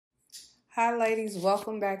Hi ladies,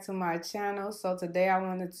 welcome back to my channel. So today I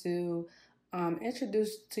wanted to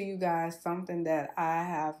introduce to you guys something that I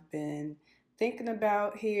have been thinking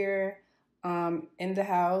about here in the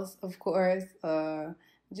house, of course,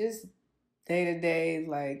 just day to day,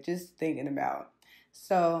 like just thinking about.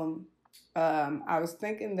 So I was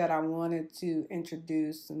thinking that I wanted to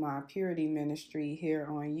introduce my purity ministry here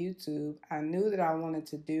on YouTube. I knew that I wanted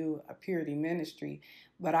to do a purity ministry,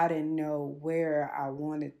 but I didn't know where I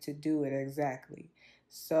wanted to do it exactly.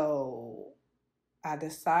 So I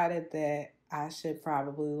decided that I should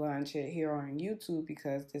probably launch it here on YouTube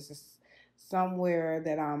because this is somewhere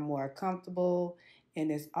that I'm more comfortable,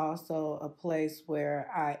 and it's also a place where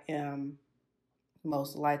I am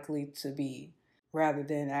most likely to be rather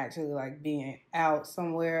than actually like being out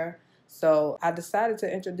somewhere. So I decided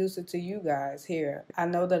to introduce it to you guys here. I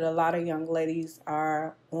know that a lot of young ladies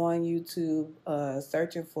are on YouTube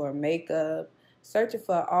searching for makeup, searching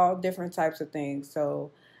for all different types of things.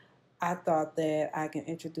 So I thought that I can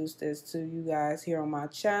introduce this to you guys here on my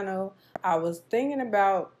channel. I was thinking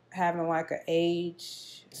about having like an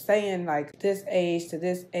age, saying like this age to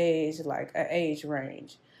this age, like an age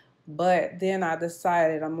range. But then I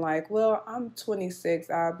decided, I'm like, well, I'm 26,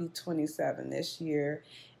 I'll be 27 this year.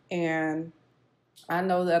 And I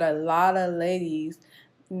know that a lot of ladies,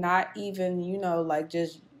 not even, like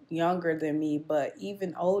just younger than me, but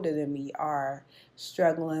even older than me, are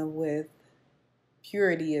struggling with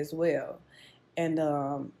purity as well.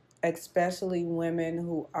 And especially women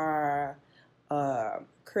who are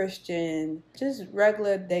Christian, just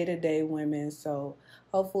regular day-to-day women. So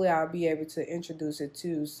hopefully I'll be able to introduce it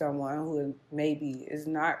to someone who maybe is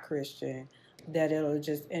not Christian, that it'll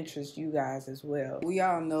just interest you guys as well. We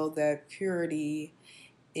all know that purity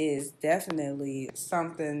is definitely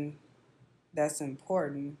something that's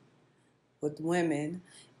important with women.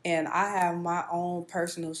 And I have my own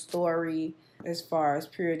personal story as far as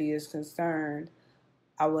purity is concerned.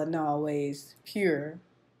 I wasn't always pure.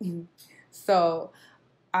 So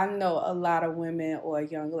I know a lot of women or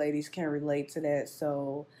young ladies can relate to that.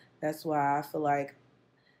 So that's why I feel like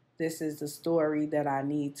this is the story that I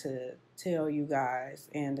need to tell you guys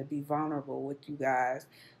and to be vulnerable with you guys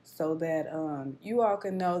so that you all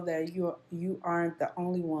can know that you aren't the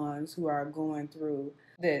only ones who are going through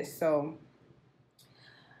this. So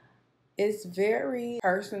it's very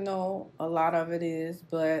personal, a lot of it is,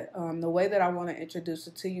 but the way that I want to introduce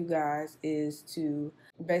it to you guys is to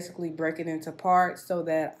basically break it into parts so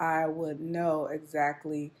that I would know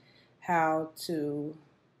exactly how to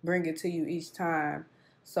bring it to you each time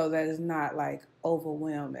so that it's not like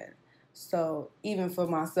overwhelming. So, even for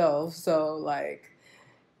myself, so like,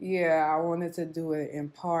 yeah, I wanted to do it in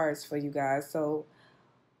parts for you guys. So,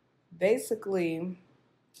 basically,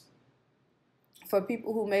 for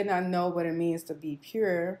people who may not know what it means to be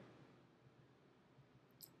pure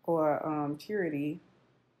or purity,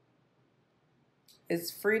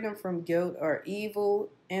 it's freedom from guilt or evil,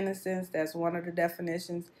 innocence. That's one of the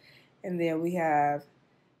definitions. And then we have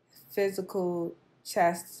physical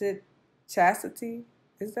chastity.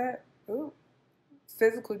 Is that? Ooh.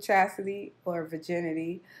 Physical chastity or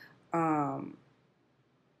virginity. Um,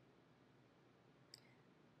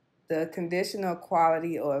 the conditional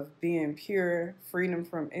quality of being pure, freedom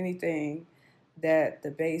from anything that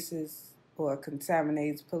debases or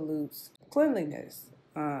contaminates, pollutes, cleanliness,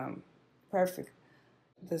 perfect.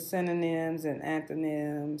 The synonyms and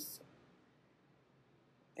antonyms: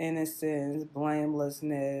 innocence,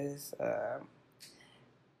 blamelessness,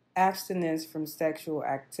 abstinence from sexual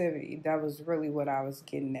activity. That was really what I was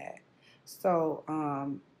getting at. So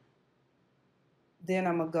then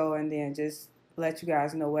I'm going to go and then just let you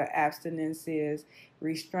guys know what abstinence is: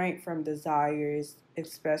 restraint from desires,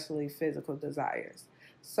 especially physical desires.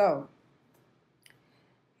 So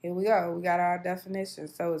here we go. We got our definition.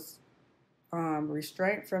 So it's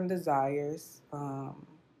restraint from desires,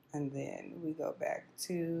 and then we go back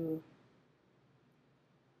to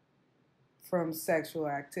from sexual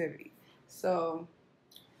activity. So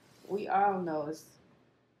we all know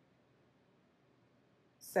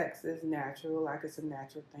sex is natural, like it's a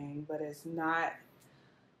natural thing, but it's not.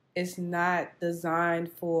 It's not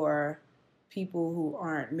designed for people who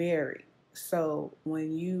aren't married. So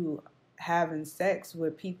when you having sex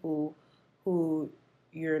with people who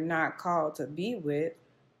you're not called to be with,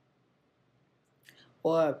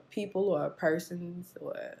 or people or persons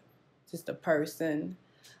or just a person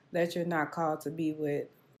that you're not called to be with.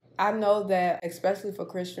 I know that especially for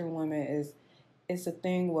Christian women it's a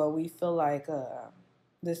thing where we feel like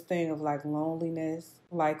this thing of like loneliness,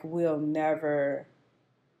 like we'll never.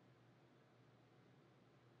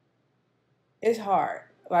 It's hard.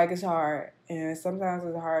 Like, it's hard, and sometimes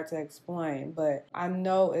it's hard to explain, but I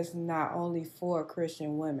know it's not only for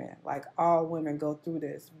Christian women. Like, all women go through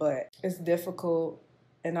this, but it's difficult,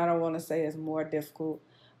 and I don't want to say it's more difficult,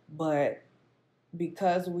 but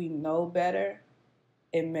because we know better,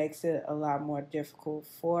 it makes it a lot more difficult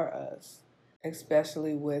for us,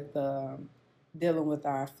 especially with dealing with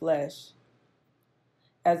our flesh,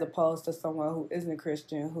 as opposed to someone who isn't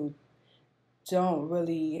Christian, who don't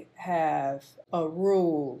really have a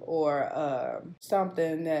rule or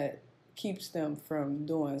something that keeps them from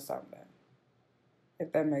doing something,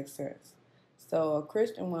 if that makes sense. So a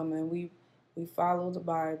Christian woman, we follow the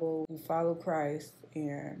Bible, we follow Christ,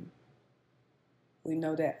 and we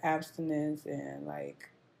know that abstinence and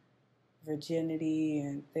like virginity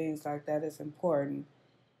and things like that is important.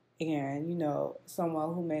 And, you know,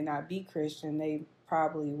 someone who may not be Christian, they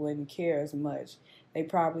probably wouldn't care as much. They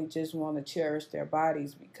probably just want to cherish their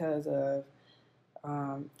bodies because of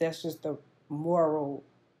that's just the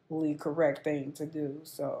morally correct thing to do.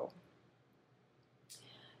 So,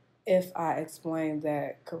 if I explained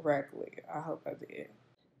that correctly, I hope I did.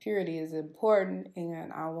 Purity is important,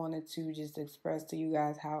 and I wanted to just express to you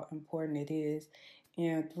guys how important it is.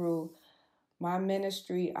 And through my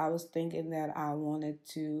ministry, I was thinking that I wanted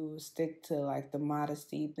to stick to like the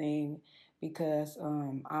modesty thing because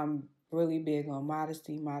I'm really big on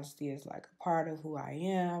modesty. Modesty is like a part of who I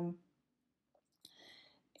am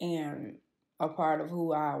and a part of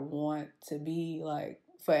who I want to be like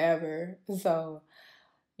forever. So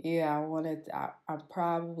yeah, I'm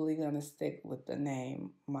probably gonna stick with the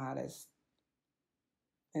name Modest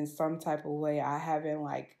in some type of way. I haven't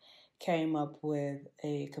like came up with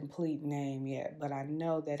a complete name yet, but I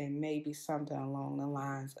know that it may be something along the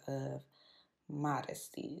lines of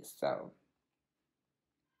modesty. So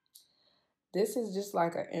this is just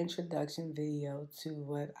like an introduction video to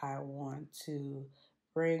what I want to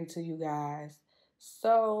bring to you guys.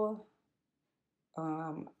 So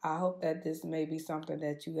I hope that this may be something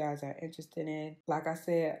that you guys are interested in. Like I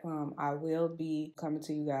said, I will be coming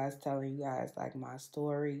to you guys, telling you guys like my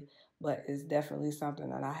story, but it's definitely something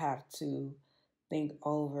that I have to think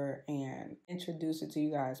over and introduce it to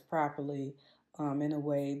you guys properly, in a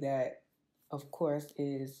way that, of course,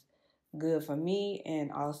 is good for me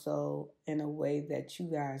and also in a way that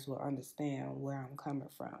you guys will understand where I'm coming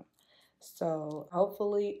from. So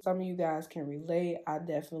hopefully some of you guys can relate. I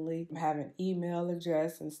definitely have an email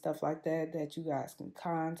address and stuff like that that you guys can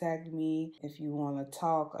contact me if you want to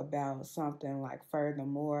talk about something like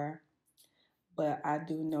furthermore. But I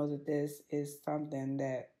do know that this is something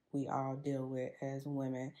that we all deal with as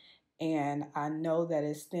women. And I know that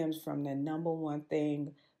it stems from the number one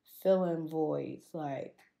thing, filling voids.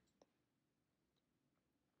 Like,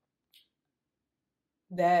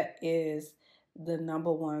 that is the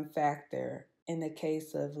number one factor in the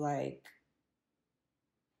case of like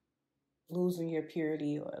losing your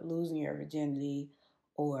purity or losing your virginity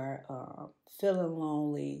or feeling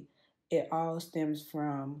lonely. It all stems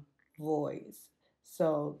from voids.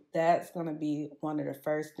 So that's going to be one of the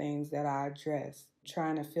first things that I address,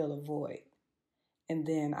 trying to fill a void. And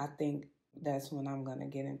then I think that's when I'm going to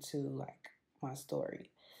get into like my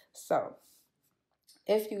story. So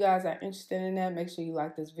if you guys are interested in that, make sure you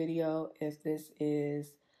like this video. If this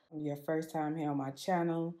is your first time here on my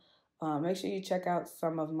channel, make sure you check out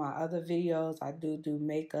some of my other videos. I do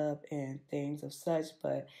makeup and things of such,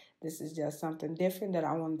 but this is just something different that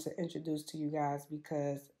I wanted to introduce to you guys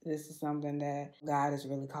because this is something that God is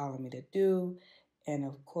really calling me to do. And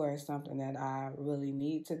of course, something that I really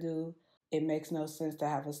need to do. It makes no sense to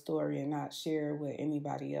have a story and not share it with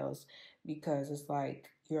anybody else because it's like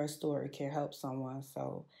your story can help someone.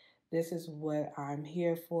 So this is what I'm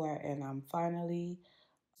here for, and I'm finally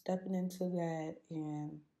stepping into that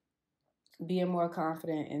and being more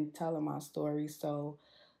confident in telling my story. So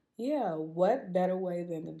yeah, what better way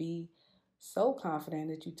than to be so confident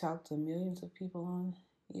that you talk to millions of people on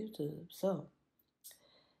YouTube. So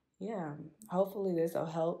yeah, hopefully this will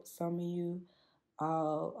help some of you.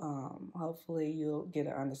 Hopefully you'll get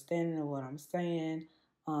an understanding of what I'm saying.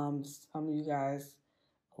 Some of you guys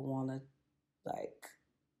want to like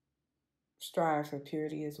strive for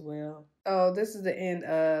purity as well. So this is the end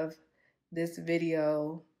of this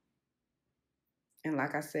video. And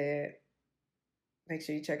like I said, make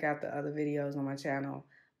sure you check out the other videos on my channel.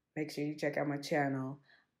 Make sure you check out my channel.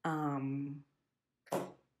 And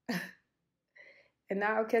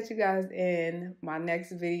now I'll catch you guys in my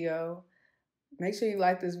next video. Make sure you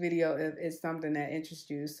like this video if it's something that interests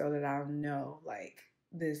you so that I'll know like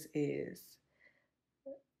this is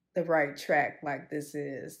the right track, like this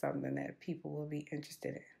is something that people will be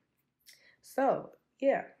interested in. So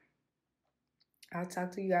yeah, I'll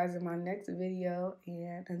talk to you guys in my next video.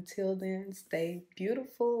 And until then, stay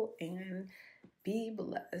beautiful and be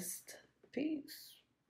blessed. Peace.